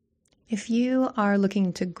If you are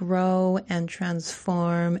looking to grow and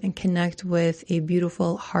transform and connect with a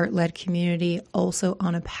beautiful heart-led community, also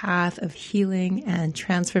on a path of healing and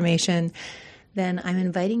transformation, then I'm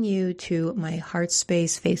inviting you to my Heart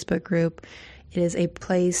Space Facebook group. It is a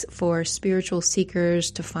place for spiritual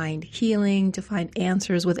seekers to find healing, to find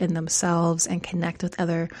answers within themselves, and connect with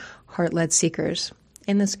other heart-led seekers.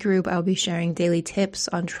 In this group, I'll be sharing daily tips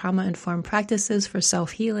on trauma-informed practices for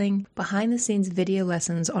self-healing, behind-the-scenes video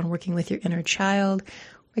lessons on working with your inner child,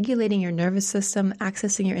 regulating your nervous system,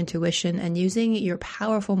 accessing your intuition, and using your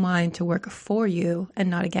powerful mind to work for you and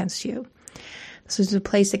not against you. This is a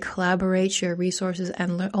place to collaborate, share resources,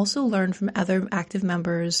 and also learn from other active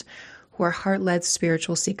members who are heart-led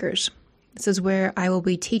spiritual seekers. This is where I will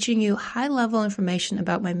be teaching you high-level information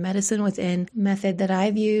about my medicine within method that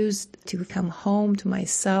I've used to come home to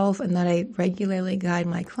myself and that I regularly guide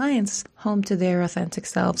my clients home to their authentic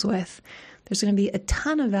selves with. There's going to be a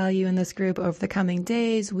ton of value in this group over the coming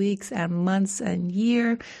days, weeks, and months and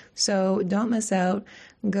year. So don't miss out.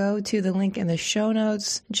 Go to the link in the show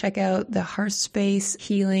notes. Check out the Heart Space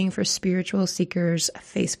Healing for Spiritual Seekers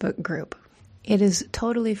Facebook group. It is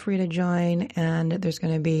totally free to join, and there's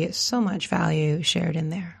going to be so much value shared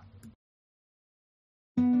in there.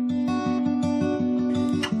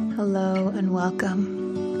 Hello and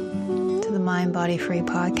welcome to the Mind Body Free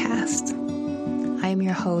podcast. I am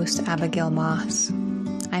your host, Abigail Moss.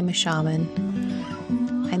 I'm a shaman.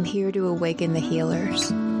 I'm here to awaken the healers,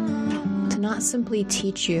 to not simply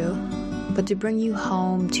teach you, but to bring you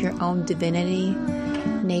home to your own divinity,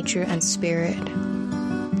 nature, and spirit,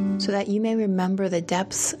 so that you may remember the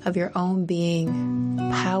depths of your own being,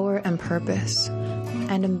 power and purpose,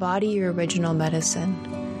 and embody your original medicine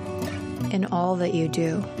in all that you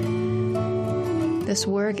do. This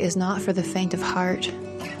work is not for the faint of heart,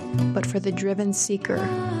 but for the driven seeker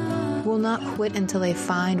who will not quit until they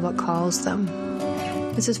find what calls them.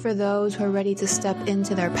 This is for those who are ready to step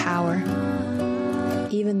into their power,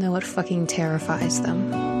 even though it fucking terrifies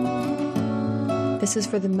them. This is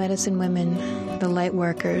for the medicine women, the light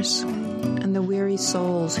workers, and the weary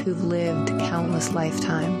souls who've lived countless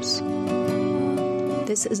lifetimes.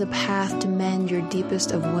 This is a path to mend your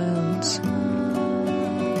deepest of wounds,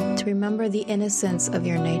 to remember the innocence of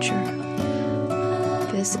your nature.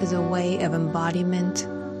 This is a way of embodiment,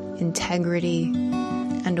 integrity,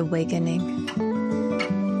 and awakening.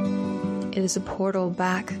 It is a portal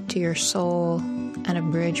back to your soul and a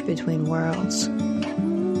bridge between worlds.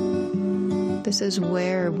 This is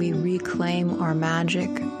where we reclaim our magic,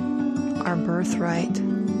 our birthright,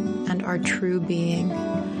 and our true being.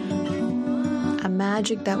 A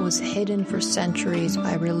magic that was hidden for centuries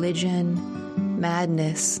by religion,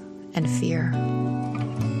 madness, and fear.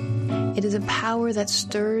 It is a power that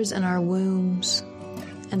stirs in our wombs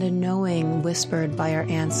and a knowing whispered by our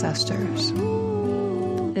ancestors.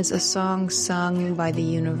 It is a song sung by the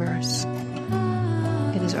universe.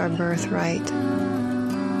 It is our birthright,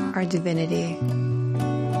 our divinity,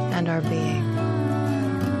 and our being.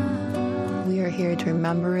 We are here to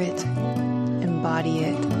remember it, embody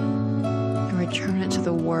it, and return it to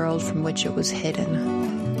the world from which it was hidden.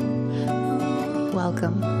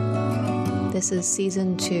 Welcome. This is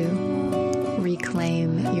Season 2,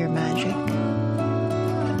 Reclaim Your Magic.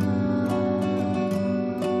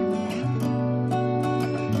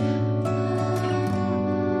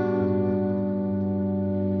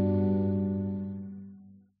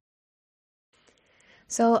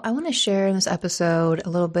 So I want to share in this episode a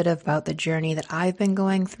little bit about the journey that I've been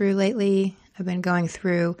going through lately. I've been going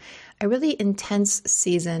through a really intense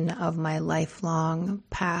season of my lifelong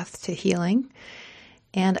path to healing.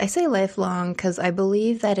 And I say lifelong because I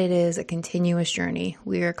believe that it is a continuous journey.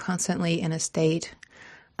 We are constantly in a state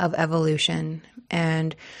of evolution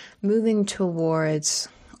and moving towards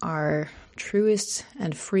our truest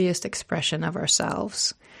and freest expression of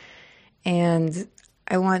ourselves. And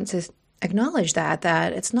I want to acknowledge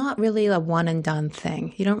that it's not really a one and done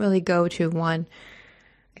thing. You don't really go to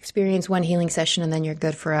experience one healing session and then you're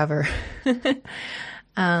good forever.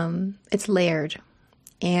 It's layered.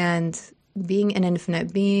 And being an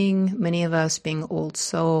infinite being, many of us being old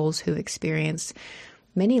souls who've experienced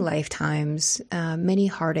many lifetimes, many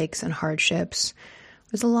heartaches and hardships,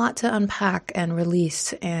 there's a lot to unpack and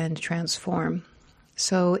release and transform.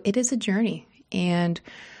 So it is a journey, and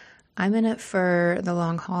I'm in it for the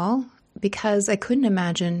long haul because I couldn't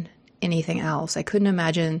imagine anything else. I couldn't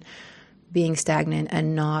imagine being stagnant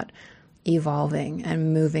and not evolving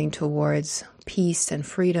and moving towards peace and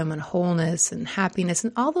freedom and wholeness and happiness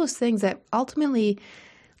and all those things that ultimately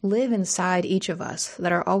live inside each of us,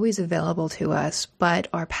 that are always available to us, but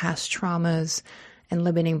our past traumas and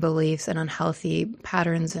limiting beliefs and unhealthy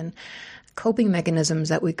patterns and coping mechanisms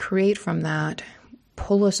that we create from that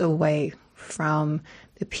pull us away from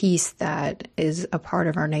the peace that is a part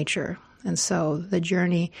of our nature. And so the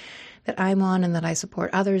journey that I'm on and that I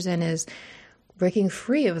support others in is breaking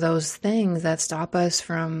free of those things that stop us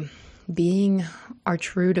from being our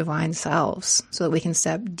true divine selves so that we can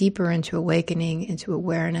step deeper into awakening, into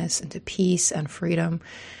awareness, into peace and freedom,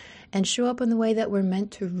 and show up in the way that we're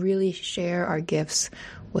meant to really share our gifts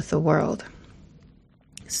with the world.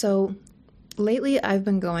 So lately I've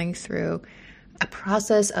been going through a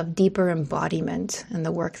process of deeper embodiment in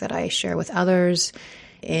the work that I share with others,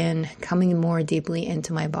 in coming more deeply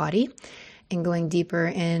into my body and going deeper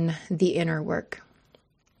in the inner work.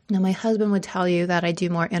 Now, my husband would tell you that I do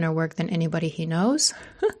more inner work than anybody he knows.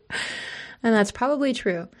 And that's probably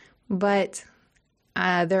true. But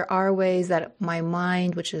there are ways that my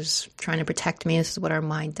mind, which is trying to protect me, this is what our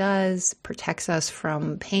mind does, protects us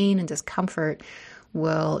from pain and discomfort,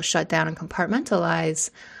 will shut down and compartmentalize,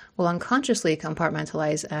 will unconsciously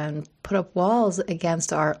compartmentalize and put up walls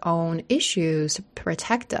against our own issues to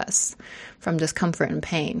protect us from discomfort and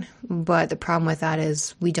pain. But the problem with that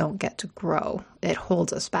is we don't get to grow. It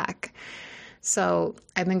holds us back. So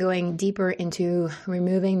I've been going deeper into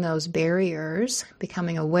removing those barriers,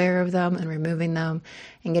 becoming aware of them and removing them,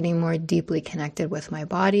 and getting more deeply connected with my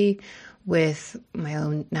body, with my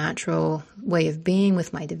own natural way of being,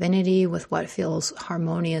 with my divinity, with what feels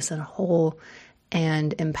harmonious and whole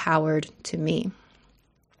and empowered to me.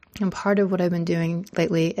 And part of what I've been doing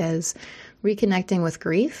lately is reconnecting with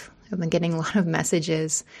grief. I've been getting a lot of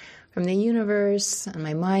messages from the universe, and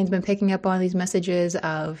my mind's been picking up on these messages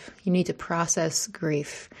of you need to process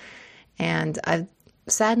grief. And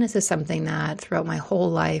sadness is something that throughout my whole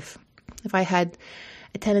life, if I had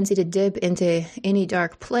a tendency to dip into any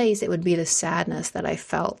dark place, it would be the sadness that I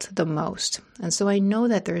felt the most. And so I know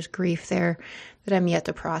that there's grief there that I'm yet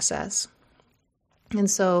to process. And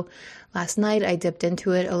so last night I dipped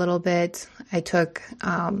into it a little bit. I took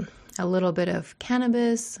a little bit of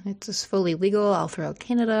cannabis. It's just fully legal all throughout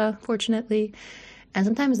Canada, fortunately. And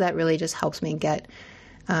sometimes that really just helps me get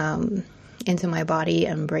into my body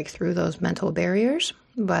and break through those mental barriers.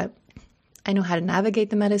 But I know how to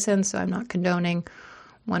navigate the medicine, so I'm not condoning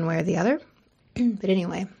one way or the other. But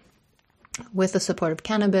anyway, with the support of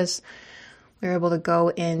cannabis, we were able to go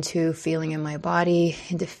into feeling in my body,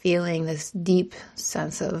 into feeling this deep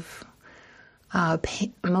sense of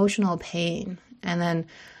emotional pain. And then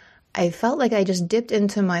I felt like I just dipped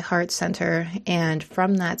into my heart center, and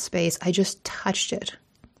from that space, I just touched it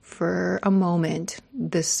for a moment,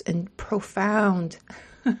 this profound,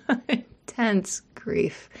 intense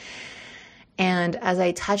grief. And as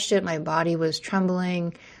I touched it, my body was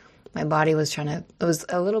trembling. My body was it was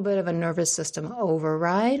a little bit of a nervous system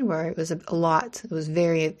override where it was a lot. It was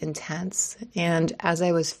very intense. And as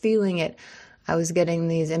I was feeling it, I was getting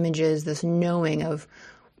these images, this knowing of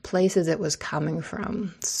places it was coming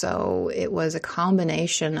from. So it was a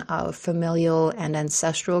combination of familial and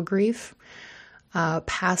ancestral grief,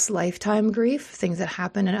 past lifetime grief, things that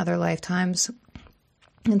happened in other lifetimes.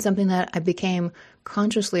 And something that I became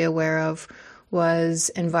consciously aware of was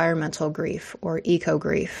environmental grief or eco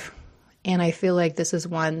grief. And I feel like this is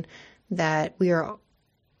one that we are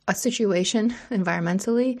a situation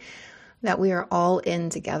environmentally that we are all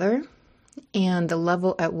in together. And the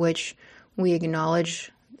level at which we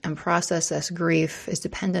acknowledge and process this grief is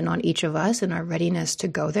dependent on each of us and our readiness to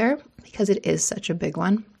go there, because it is such a big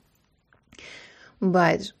one.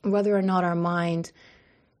 But whether or not our mind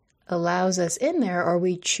allows us in there, or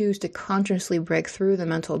we choose to consciously break through the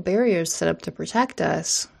mental barriers set up to protect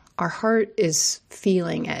us, our heart is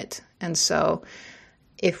feeling it. And so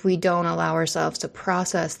if we don't allow ourselves to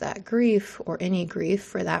process that grief, or any grief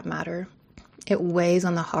for that matter, it weighs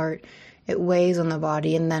on the heart, it weighs on the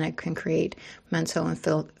body, and then it can create mental and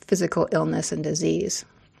physical illness and disease.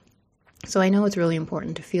 So I know it's really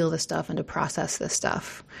important to feel this stuff and to process this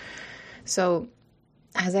stuff. So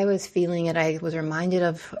as I was feeling it, I was reminded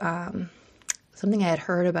of something I had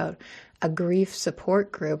heard about a grief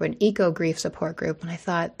support group, an eco grief support group. And I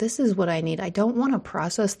thought, this is what I need. I don't want to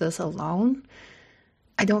process this alone.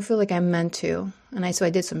 I don't feel like I'm meant to. And so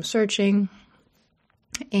I did some searching,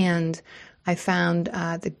 and I found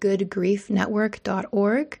the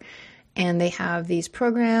goodgriefnetwork.org, and they have these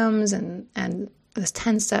programs and this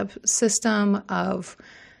 10-step system of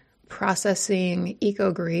processing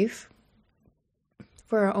eco grief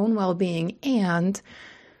for our own well-being, and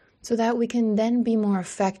so that we can then be more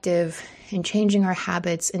effective in changing our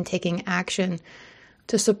habits and taking action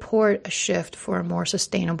to support a shift for a more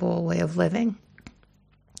sustainable way of living.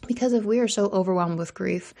 Because if we are so overwhelmed with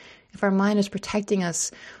grief, if our mind is protecting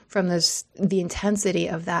us from the intensity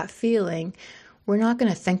of that feeling, we're not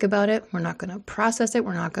going to think about it. We're not going to process it.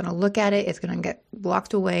 We're not going to look at it. It's going to get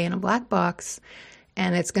blocked away in a black box.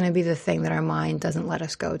 And it's going to be the thing that our mind doesn't let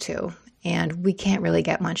us go to. And we can't really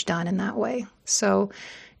get much done in that way. So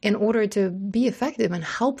in order to be effective and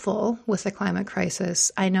helpful with the climate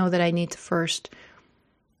crisis, I know that I need to first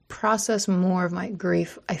process more of my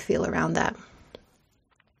grief I feel around that.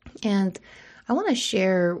 And I want to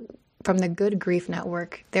share from the Good Grief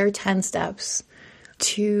Network their 10 steps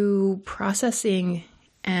to processing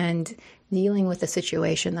and dealing with the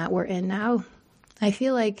situation that we're in now. I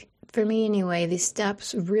feel like, for me anyway, these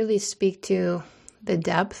steps really speak to the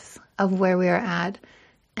depth of where we are at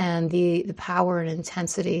and the power and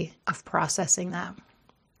intensity of processing that.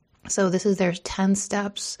 So this is their 10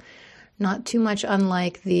 steps, not too much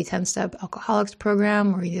unlike the 10-step alcoholics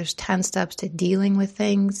program where there's 10 steps to dealing with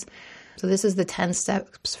things. So this is the 10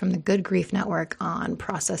 steps from the Good Grief Network on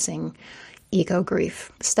processing eco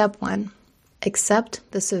grief. Step 1,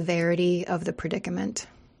 accept the severity of the predicament.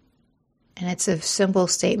 And it's a simple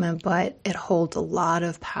statement, but it holds a lot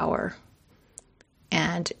of power.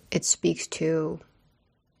 And it speaks to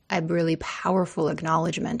a really powerful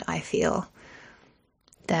acknowledgement, I feel,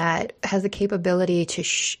 that has the capability to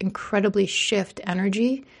incredibly shift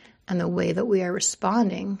energy and the way that we are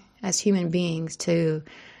responding as human beings to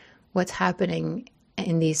what's happening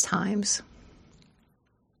in these times.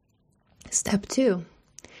 Step 2,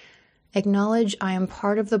 acknowledge I am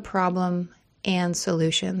part of the problem and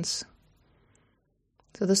solutions.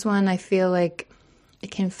 So this one, I feel like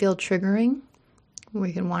it can feel triggering.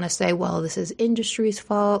 We can want to say, well, this is industry's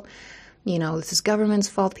fault. This is government's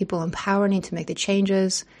fault. People in power need to make the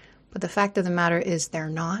changes. But the fact of the matter is they're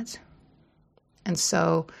not. And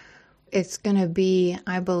so it's going to be,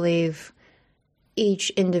 I believe,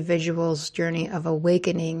 each individual's journey of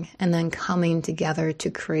awakening and then coming together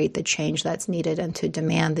to create the change that's needed and to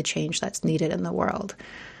demand the change that's needed in the world.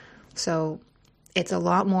 So it's a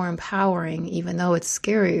lot more empowering, even though it's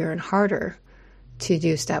scarier and harder to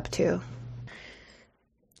do step 2.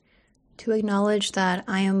 To acknowledge that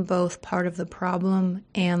I am both part of the problem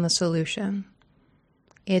and the solution.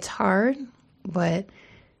 It's hard, but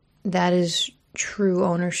that is true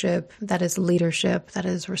ownership, that is leadership, that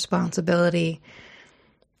is responsibility.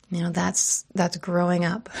 That's growing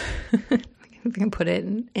up. If we can put it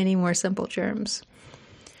in any more simple terms.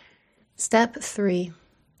 Step 3,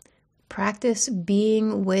 practice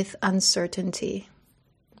being with uncertainty.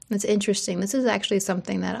 It's interesting. This is actually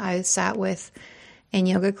something that I sat with in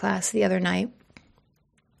yoga class the other night.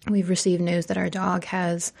 We've received news that our dog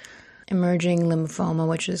has emerging lymphoma,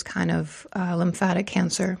 which is kind of lymphatic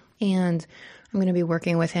cancer. And I'm going to be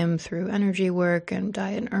working with him through energy work and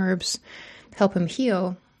diet and herbs to help him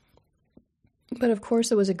heal. But of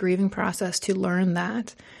course, it was a grieving process to learn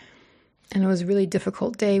that. And it was a really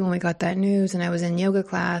difficult day when we got that news. And I was in yoga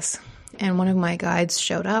class, and one of my guides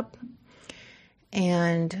showed up.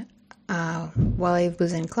 And while I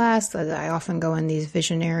was in class, I often go on these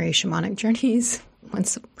visionary shamanic journeys.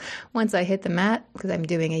 Once I hit the mat, because I'm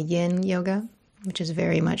doing a yin yoga, which is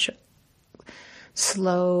very much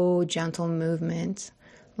slow, gentle movement,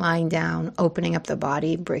 lying down, opening up the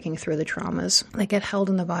body, breaking through the traumas that get held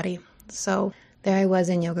in the body. So there I was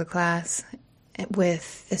in yoga class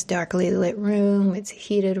with this darkly lit room. It's a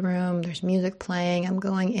heated room. There's music playing. I'm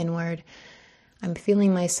going inward. I'm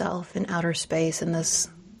feeling myself in outer space, and this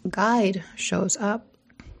guide shows up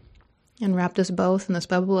and wrapped us both in this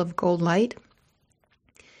bubble of gold light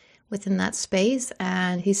within that space.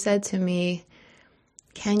 And he said to me,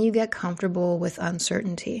 "Can you get comfortable with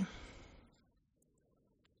uncertainty?"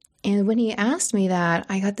 And when he asked me that,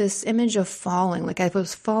 I got this image of falling, like I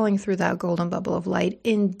was falling through that golden bubble of light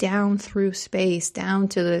down through space, down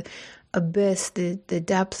to the abyss, the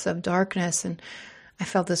depths of darkness. And I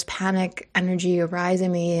felt this panic energy arise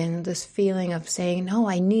in me and this feeling of saying, no,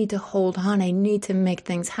 I need to hold on. I need to make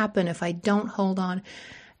things happen. If I don't hold on,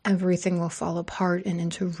 everything will fall apart and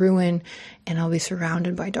into ruin, and I'll be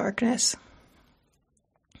surrounded by darkness.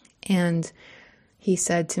 And he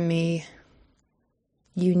said to me,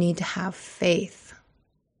 "You need to have faith."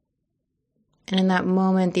 And in that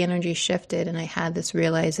moment, the energy shifted, and I had this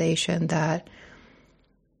realization that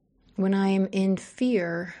when I am in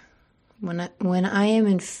fear, when I am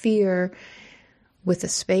in fear with a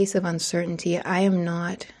space of uncertainty, I am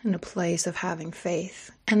not in a place of having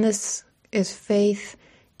faith. And this is faith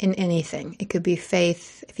in anything. It could be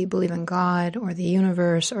faith if you believe in God or the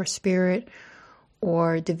universe or spirit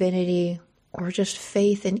or divinity, or just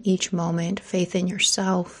faith in each moment, faith in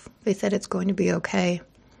yourself, faith that it's going to be okay.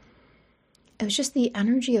 it was just the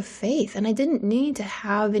energy of faith. And I didn't need to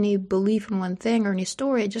have any belief in one thing or any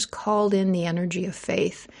story. I just called in the energy of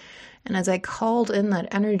faith. And as I called in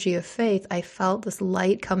that energy of faith, I felt this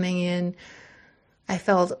light coming in. I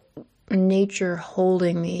felt nature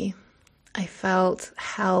holding me. I felt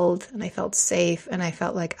held and I felt safe and I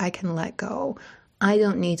felt like I can let go. I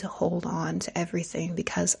don't need to hold on to everything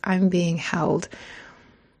because I'm being held.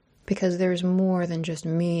 Because there's more than just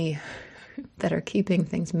me that are keeping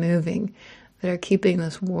things moving, that are keeping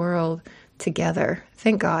this world together.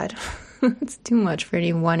 Thank God. It's too much for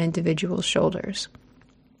any one individual's shoulders.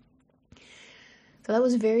 So that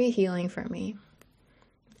was very healing for me.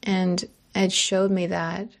 And it showed me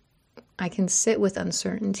that I can sit with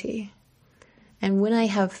uncertainty. And when I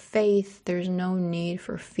have faith, there's no need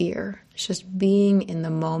for fear. It's just being in the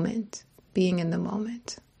moment, being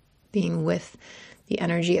with the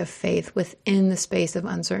energy of faith within the space of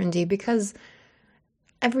uncertainty, because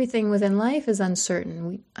everything within life is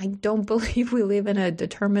uncertain. I don't believe we live in a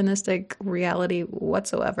deterministic reality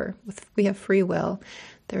whatsoever. We have free will.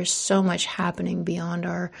 There's so much happening beyond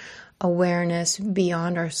our awareness,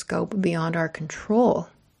 beyond our scope, beyond our control.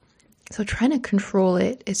 So trying to control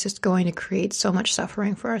it is just going to create so much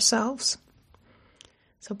suffering for ourselves.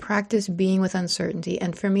 So practice being with uncertainty.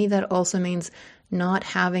 And for me, that also means not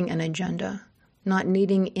having an agenda, not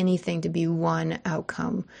needing anything to be one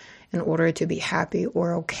outcome in order to be happy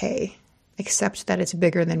or okay, except that it's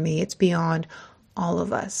bigger than me. It's beyond all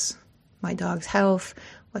of us. My dog's health,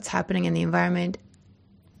 what's happening in the environment.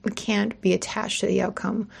 We can't be attached to the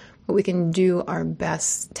outcome, but we can do our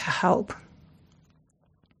best to help.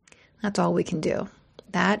 That's all we can do.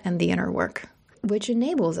 That and the inner work, which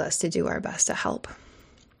enables us to do our best to help.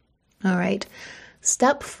 All right.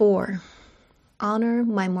 Step 4, honor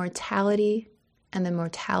my mortality and the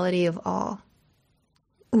mortality of all.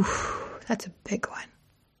 Ooh, that's a big one.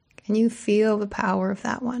 Can you feel the power of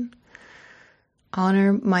that one?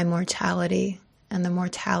 Honor my mortality and the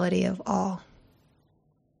mortality of all.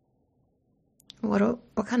 What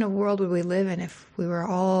kind of world would we live in if we were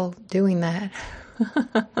all doing that?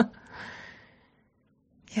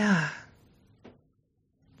 Yeah.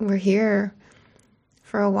 We're here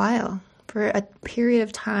for a while, for a period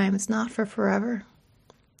of time. It's not for forever.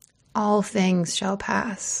 All things shall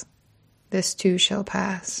pass. This too shall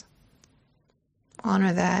pass.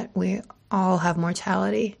 Honor that. We all have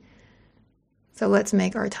mortality. So let's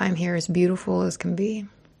make our time here as beautiful as can be.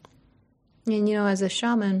 And as a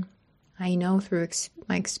shaman, I know through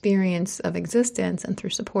my experience of existence and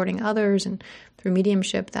through supporting others and through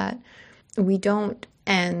mediumship that we don't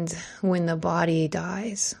end when the body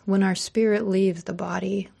dies. When our spirit leaves the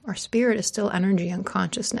body, our spirit is still energy and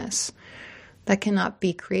consciousness that cannot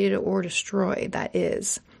be created or destroyed. That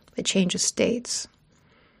is, it changes states.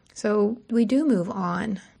 So we do move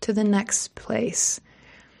on to the next place,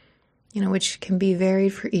 which can be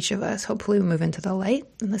varied for each of us. Hopefully we move into the light,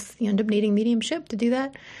 unless you end up needing mediumship to do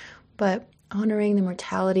that. But honoring the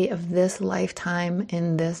mortality of this lifetime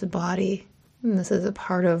in this body, and this is a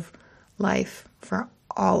part of life for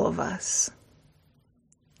all of us.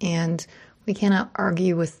 And we cannot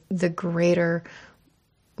argue with the greater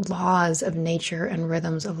laws of nature and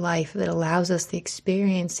rhythms of life that allows us the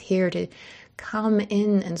experience here to come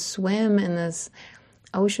in and swim in this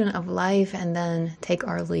ocean of life and then take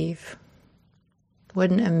our leave. What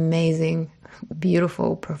an amazing,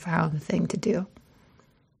 beautiful, profound thing to do.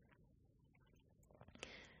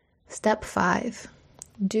 Step 5,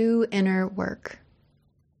 do inner work.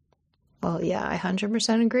 Well, yeah, I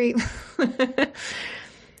 100% agree.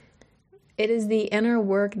 It is the inner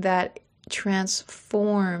work that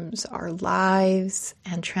transforms our lives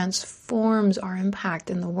and transforms our impact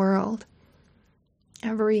in the world.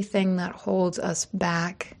 Everything that holds us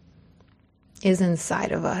back is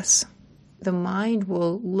inside of us. The mind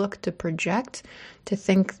will look to project, to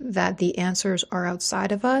think that the answers are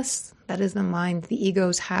outside of us. That is the mind, the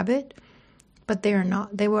ego's habit. But they are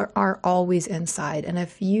not. They are always inside. And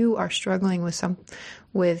if you are struggling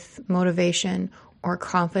with motivation or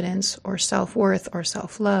confidence or self-worth or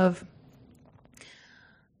self-love,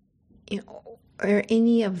 or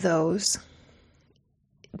any of those,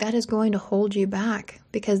 that is going to hold you back,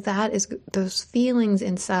 because those feelings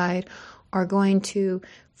inside are going to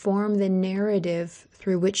form the narrative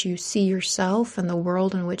through which you see yourself and the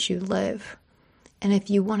world in which you live. And if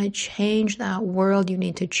you want to change that world, you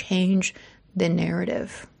need to change the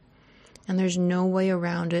narrative. And there's no way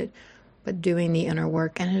around it but doing the inner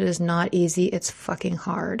work. And it is not easy. It's fucking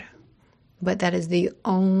hard. But that is the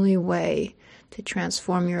only way to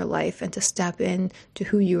transform your life and to step in to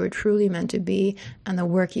who you are truly meant to be and the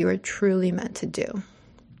work you are truly meant to do.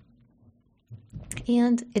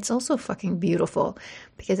 And it's also fucking beautiful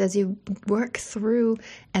because as you work through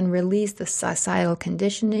and release the societal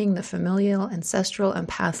conditioning, the familial, ancestral, and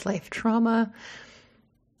past life trauma,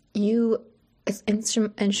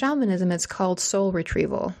 in shamanism, it's called soul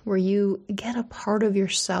retrieval, where you get a part of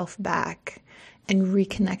yourself back and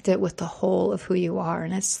reconnect it with the whole of who you are.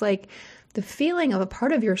 And it's like the feeling of a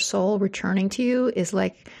part of your soul returning to you is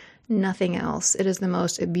like nothing else. It is the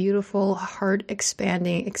most beautiful,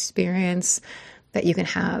 heart-expanding experience that you can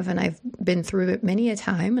have. And I've been through it many a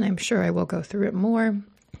time, and I'm sure I will go through it more.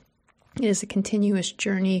 It is a continuous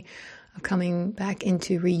journey of coming back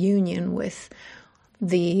into reunion with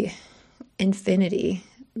the infinity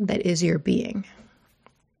that is your being.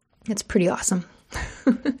 It's pretty awesome.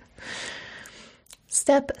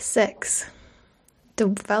 Step 6,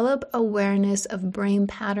 develop awareness of brain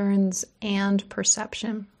patterns and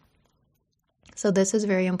perception. So this is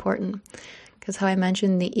very important because how I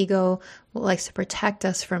mentioned the ego likes to protect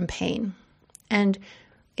us from pain. And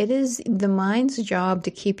it is the mind's job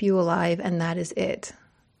to keep you alive, and that is it.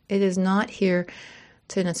 It is not here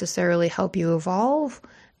to necessarily help you evolve,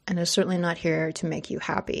 and is certainly not here to make you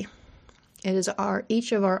happy. It is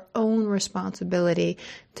each of our own responsibility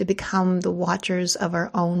to become the watchers of our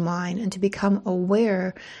own mind and to become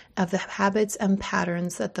aware of the habits and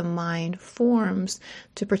patterns that the mind forms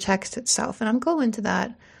to protect itself. And I'm going into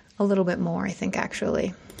that a little bit more, I think,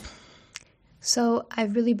 actually. So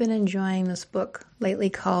I've really been enjoying this book lately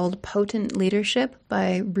called Potent Leadership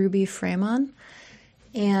by Ruby Freeman.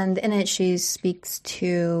 And in it, she speaks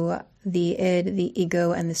to the id, the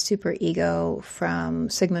ego, and the superego from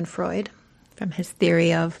Sigmund Freud, from his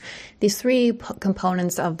theory of these three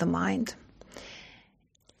components of the mind.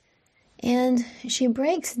 And she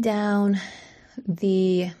breaks down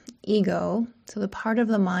the ego, so the part of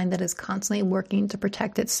the mind that is constantly working to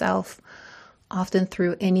protect itself, often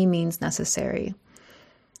through any means necessary.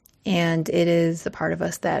 And it is the part of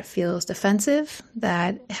us that feels defensive,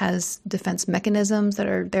 that has defense mechanisms that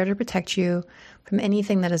are there to protect you from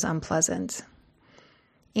anything that is unpleasant.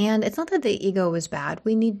 And it's not that the ego is bad.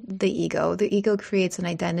 We need the ego. The ego creates an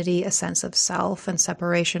identity, a sense of self and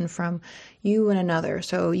separation from you and another.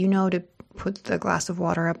 So you know to put the glass of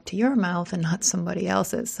water up to your mouth and not somebody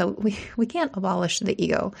else's. So we can't abolish the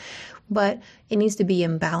ego, but it needs to be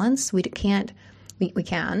in balance. We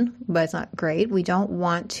can, but it's not great. We don't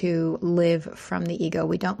want to live from the ego.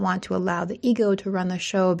 We don't want to allow the ego to run the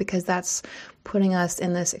show because that's putting us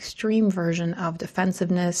in this extreme version of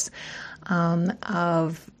defensiveness,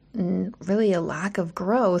 of really a lack of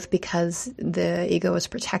growth because the ego is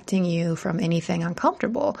protecting you from anything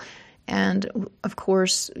uncomfortable. And of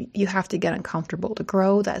course, you have to get uncomfortable to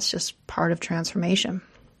grow. That's just part of transformation.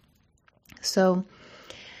 So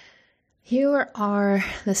here are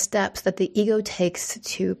the steps that the ego takes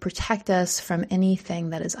to protect us from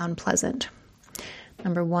anything that is unpleasant.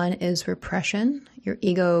 Number 1 is repression. Your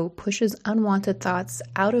ego pushes unwanted thoughts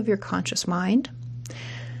out of your conscious mind.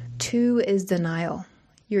 2 is denial.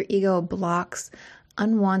 Your ego blocks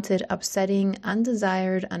unwanted, upsetting,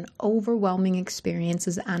 undesired, and overwhelming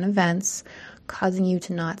experiences and events, causing you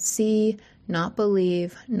to not see, not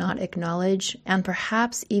believe, not acknowledge, and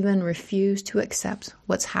perhaps even refuse to accept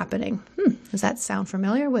what's happening. Does that sound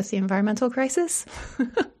familiar with the environmental crisis?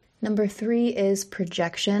 Number 3 is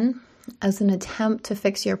projection. As an attempt to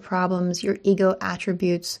fix your problems, your ego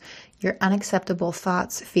attributes your unacceptable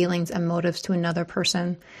thoughts, feelings, and motives to another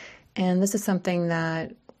person. And this is something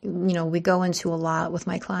that, we go into a lot with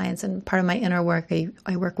my clients. And part of my inner work,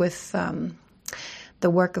 I work with the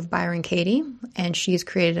work of Byron Katie, and she's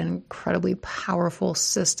created an incredibly powerful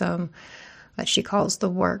system that she calls the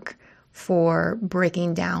work for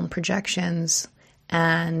breaking down projections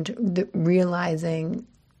and realizing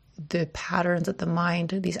the patterns of the mind,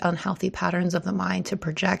 these unhealthy patterns of the mind to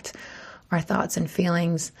project our thoughts and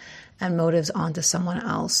feelings and motives onto someone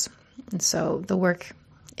else. And so the work,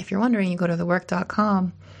 if you're wondering, you go to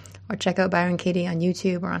thework.com or check out Byron Katie on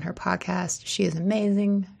YouTube or on her podcast. She is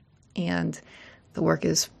amazing, and the work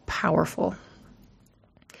is powerful.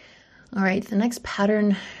 All right, the next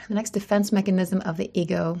pattern, the next defense mechanism of the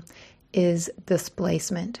ego is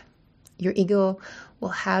displacement. Your ego will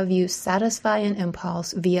have you satisfy an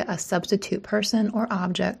impulse via a substitute person or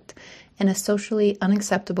object in a socially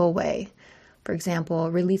unacceptable way. For example,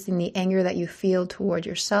 releasing the anger that you feel toward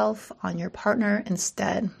yourself on your partner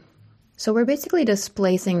instead. So we're basically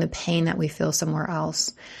displacing the pain that we feel somewhere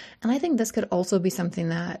else. And I think this could also be something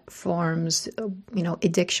that forms,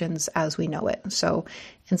 addictions as we know it. So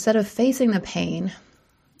instead of facing the pain,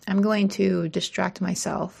 I'm going to distract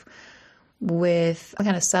myself with a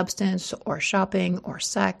kind of substance or shopping or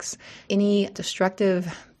sex, any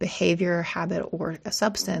destructive behavior, habit, or a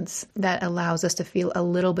substance that allows us to feel a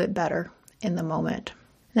little bit better in the moment.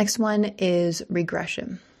 Next one is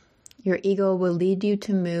regression. Your ego will lead you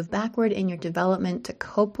to move backward in your development to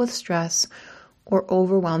cope with stress or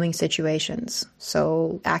overwhelming situations.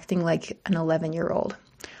 So acting like an 11-year-old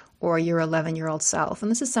or your 11-year-old self.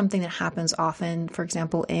 And this is something that happens often, for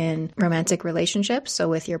example, in romantic relationships. So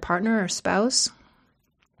with your partner or spouse,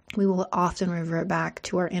 we will often revert back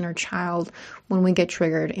to our inner child when we get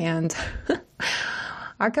triggered. And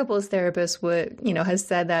our couples therapist has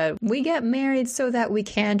said that we get married so that we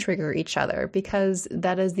can trigger each other, because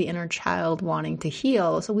that is the inner child wanting to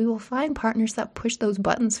heal. So we will find partners that push those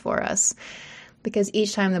buttons for us, because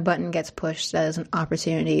each time the button gets pushed, that is an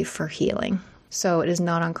opportunity for healing. So it is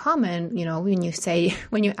not uncommon,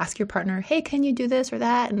 when you ask your partner, hey, can you do this or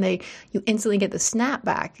that? And you instantly get the snap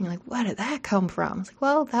back. And you're like, where did that come from? It's like,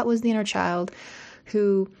 well, that was the inner child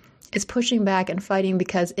who is pushing back and fighting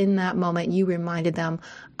because in that moment you reminded them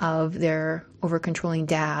of their over-controlling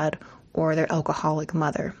dad or their alcoholic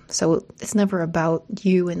mother. So it's never about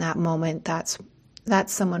you in that moment. That's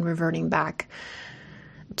someone reverting back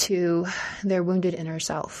to their wounded inner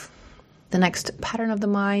self. The next pattern of the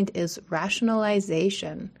mind is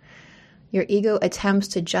rationalization. Your ego attempts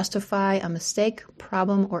to justify a mistake,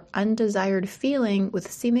 problem, or undesired feeling with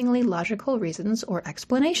seemingly logical reasons or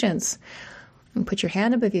explanations. And put your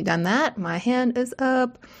hand up if you've done that. My hand is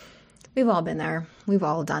up. We've all been there. We've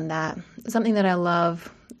all done that. Something that I love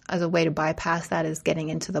as a way to bypass that is getting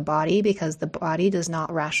into the body, because the body does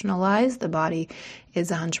not rationalize. The body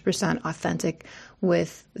is 100% authentic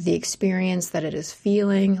with the experience that it is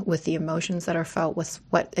feeling, with the emotions that are felt, with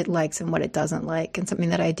what it likes and what it doesn't like. And something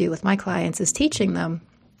that I do with my clients is teaching them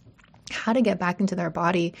how to get back into their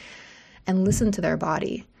body and listen to their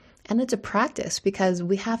body. And it's a practice, because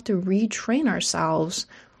we have to retrain ourselves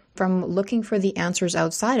from looking for the answers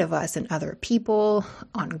outside of us in other people,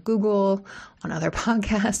 on Google, on other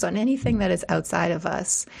podcasts, on anything that is outside of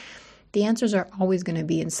us. The answers are always going to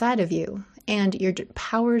be inside of you. And your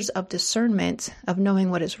powers of discernment, of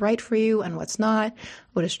knowing what is right for you and what's not,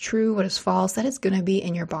 what is true, what is false, that is going to be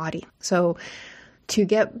in your body. So to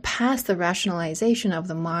get past the rationalization of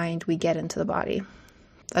the mind, we get into the body.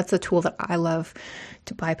 That's a tool that I love,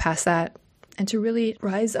 to bypass that and to really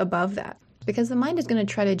rise above that. Because the mind is going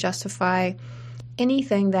to try to justify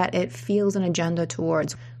anything that it feels an agenda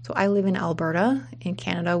towards. So I live in Alberta, in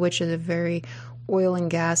Canada, which is a very oil and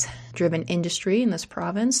gas driven industry in this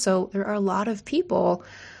province. So there are a lot of people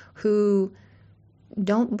who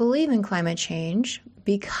don't believe in climate change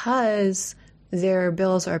because their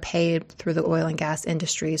bills are paid through the oil and gas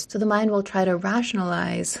industries. So the mind will try to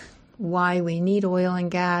rationalize why we need oil and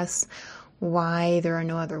gas, why there are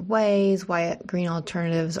no other ways, why green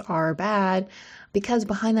alternatives are bad, because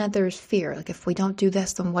behind that there's fear. Like, if we don't do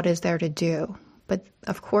this, then what is there to do? But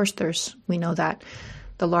of course we know that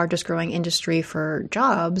the largest growing industry for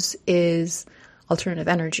jobs is alternative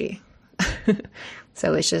energy.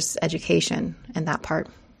 So it's just education and that part.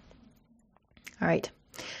 All right.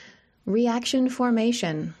 Reaction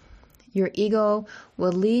formation. Your ego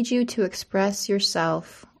will lead you to express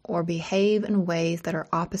yourself or behave in ways that are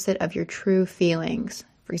opposite of your true feelings.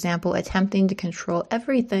 For example, attempting to control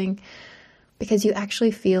everything because you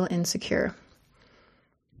actually feel insecure.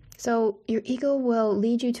 So your ego will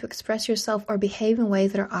lead you to express yourself or behave in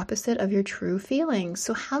ways that are opposite of your true feelings.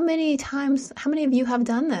 So how many of you have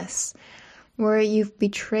done this, where you've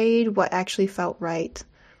betrayed what actually felt right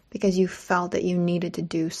because you felt that you needed to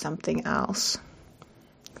do something else?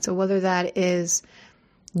 So whether that is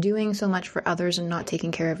doing so much for others and not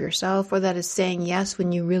taking care of yourself, or that is saying yes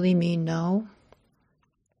when you really mean no,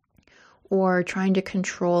 or trying to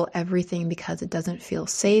control everything because it doesn't feel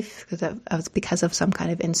safe because of some kind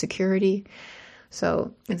of insecurity.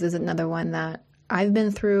 So this is another one that I've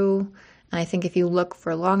been through, and I think if you look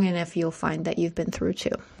for long enough, you'll find that you've been through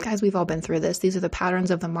too. Guys, we've all been through this. These are the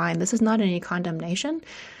patterns of the mind. This is not any condemnation.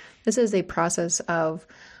 This is a process of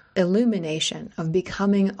illumination, of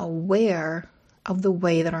becoming aware of the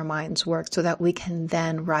way that our minds work so that we can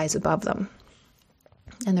then rise above them.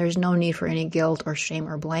 And there's no need for any guilt or shame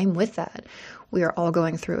or blame with that. We are all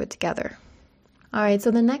going through it together. All right,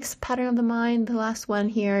 so the next pattern of the mind, the last one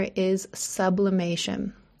here, is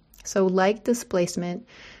sublimation. So like displacement,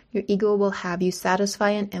 your ego will have you satisfy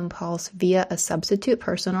an impulse via a substitute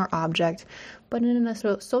person or object, but in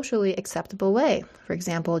a socially acceptable way. For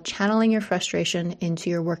example, channeling your frustration into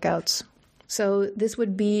your workouts. So this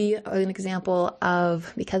would be an example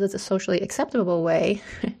of, because it's a socially acceptable way,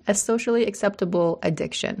 a socially acceptable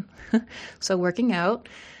addiction. So working out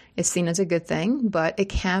It's seen as a good thing, but it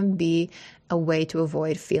can be a way to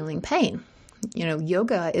avoid feeling pain.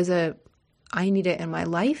 Yoga I need it in my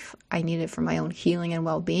life. I need it for my own healing and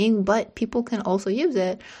well-being, but people can also use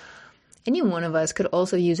it. Any one of us could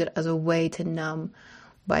also use it as a way to numb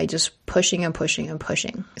by just pushing and pushing and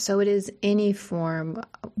pushing. So it is any form,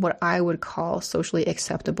 what I would call socially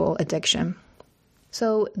acceptable addiction.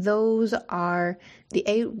 So those are the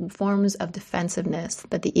 8 forms of defensiveness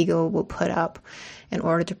that the ego will put up in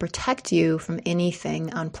order to protect you from anything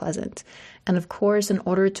unpleasant. And of course, in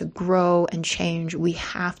order to grow and change, we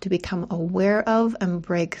have to become aware of and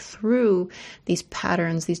break through these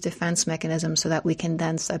patterns, these defense mechanisms, so that we can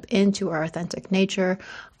then step into our authentic nature,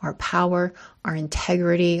 our power, our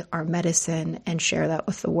integrity, our medicine, and share that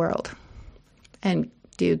with the world. And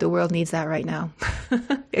dude, the world needs that right now.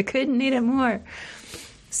 It couldn't need it more.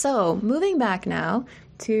 So moving back now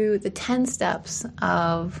to the 10 steps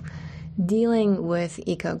of dealing with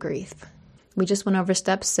eco-grief. We just went over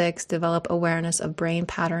step 6, develop awareness of brain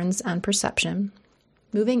patterns and perception.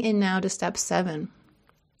 Moving in now to step 7,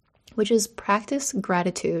 which is practice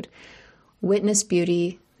gratitude, witness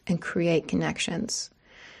beauty, and create connections.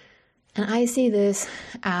 And I see this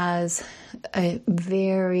as a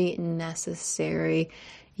very necessary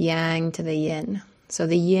yang to the yin. So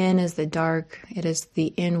the yin is the dark, it is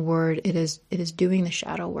the inward, it is doing the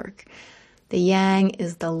shadow work. The yang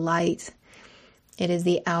is the light, it is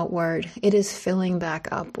the outward, it is filling back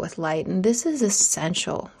up with light. And this is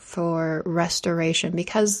essential for restoration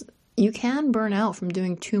because you can burn out from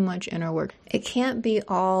doing too much inner work. It can't be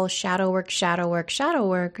all shadow work, shadow work, shadow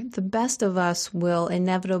work. The best of us will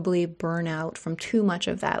inevitably burn out from too much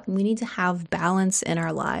of that. We need to have balance in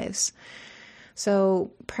our lives.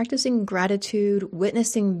 So practicing gratitude,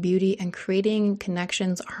 witnessing beauty, and creating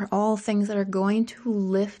connections are all things that are going to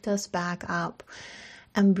lift us back up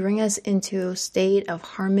and bring us into a state of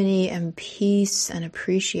harmony and peace and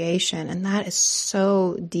appreciation. And that is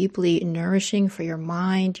so deeply nourishing for your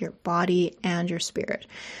mind, your body, and your spirit.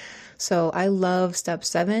 So I love step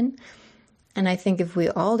 7. And I think if we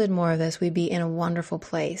all did more of this, we'd be in a wonderful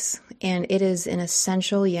place. And it is an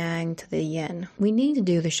essential yang to the yin. We need to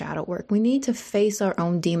do the shadow work. We need to face our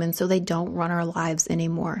own demons so they don't run our lives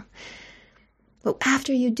anymore. But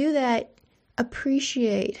after you do that,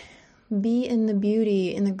 appreciate, be in the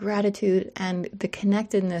beauty, in the gratitude, and the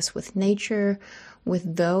connectedness with nature,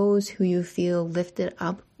 with those who you feel lifted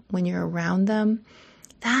up when you're around them.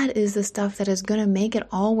 That is the stuff that is going to make it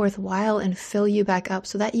all worthwhile and fill you back up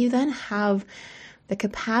so that you then have the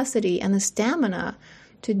capacity and the stamina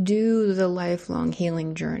to do the lifelong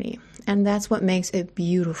healing journey. And that's what makes it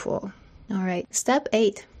beautiful. All right. Step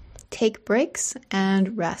 8, take breaks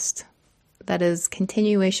and rest. That is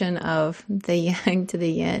continuation of the yang to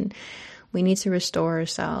the yin. We need to restore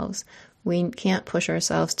ourselves. We can't push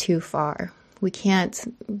ourselves too far. We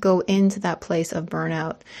can't go into that place of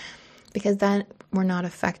burnout because then we're not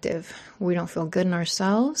effective. We don't feel good in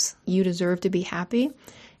ourselves. You deserve to be happy.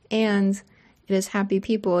 And it is happy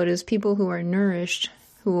people. It is people who are nourished,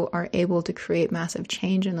 who are able to create massive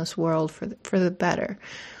change in this world for the better,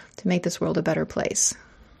 to make this world a better place.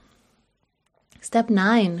 Step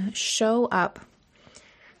 9, show up.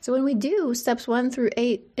 So when we do steps 1 through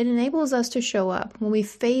 8, it enables us to show up. When we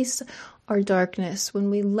face our darkness, when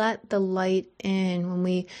we let the light in, when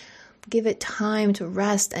we give it time to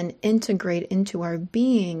rest and integrate into our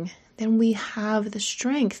being, then we have the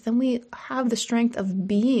strength. Then we have the strength of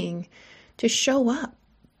being to show up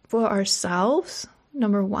for ourselves,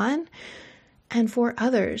 number 1, and for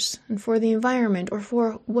others, and for the environment, or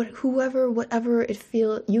for whatever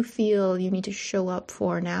you feel you need to show up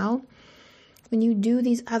for now. When you do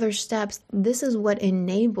these other steps, this is what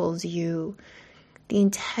enables you the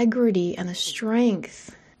integrity and the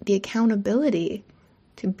strength, the accountability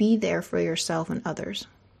to be there for yourself and others.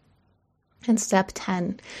 And step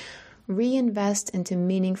 10, reinvest into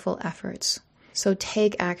meaningful efforts. So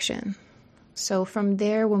take action. So from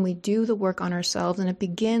there, when we do the work on ourselves, and it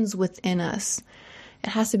begins within us, it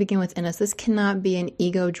has to begin within us. This cannot be an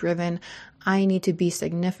ego-driven, I need to be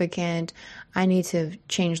significant, I need to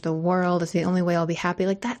change the world, it's the only way I'll be happy.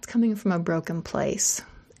 Like, that's coming from a broken place.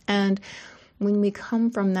 And when we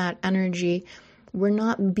come from that energy, we're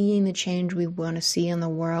not being the change we want to see in the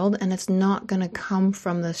world, and it's not going to come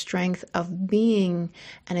from the strength of being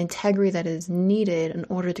an integrity that is needed in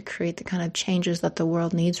order to create the kind of changes that the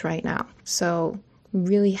world needs right now. So we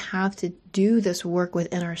really have to do this work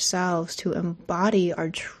within ourselves to embody our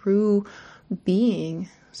true being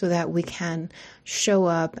so that we can show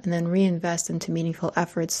up and then reinvest into meaningful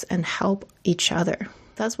efforts and help each other.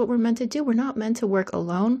 That's what we're meant to do. We're not meant to work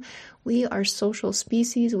alone. We are social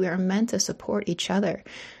species. We are meant to support each other.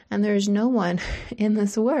 And there's no one in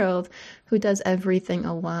this world who does everything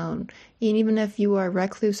alone. And even if you are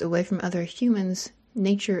recluse away from other humans,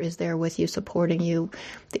 nature is there with you, supporting you.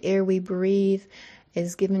 The air we breathe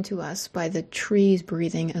is given to us by the trees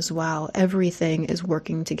breathing as well. Everything is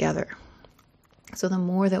working together. So the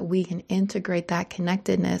more that we can integrate that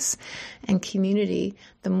connectedness and community,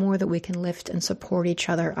 the more that we can lift and support each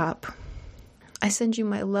other up. I send you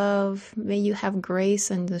my love. May you have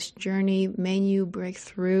grace in this journey. May you break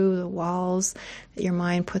through the walls that your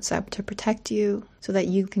mind puts up to protect you so that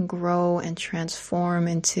you can grow and transform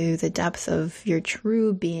into the depth of your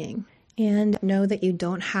true being. And know that you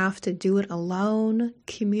don't have to do it alone.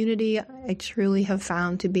 Community, I truly have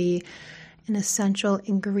found to be an essential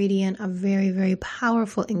ingredient, a very, very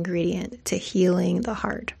powerful ingredient to healing the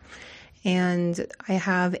heart. And I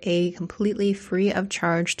have a completely free of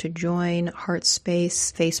charge to join Heart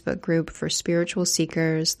Space Facebook group for spiritual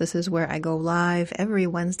seekers. This is where I go live every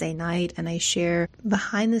Wednesday night and I share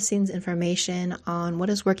behind the scenes information on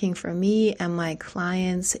what is working for me and my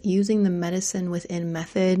clients using the Medicine Within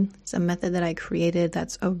method. It's a method that I created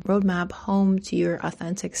that's a roadmap home to your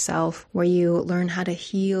authentic self, where you learn how to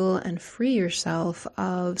heal and free yourself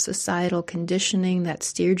of societal conditioning that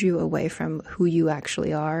steered you away from who you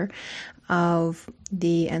actually are, of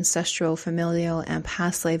the ancestral, familial, and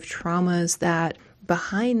past life traumas that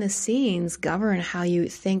behind the scenes govern how you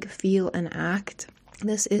think, feel, and act.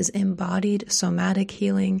 This is embodied somatic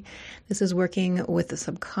healing. This is working with the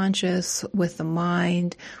subconscious, with the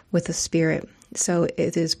mind, with the spirit. So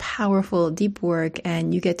it is powerful, deep work,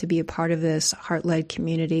 and you get to be a part of this heart-led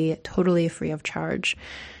community totally free of charge.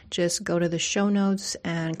 Just go to the show notes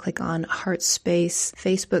and click on Heart Space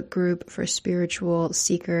Facebook group for spiritual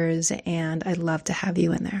seekers, and I'd love to have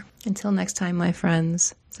you in there. Until next time, my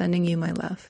friends, sending you my love.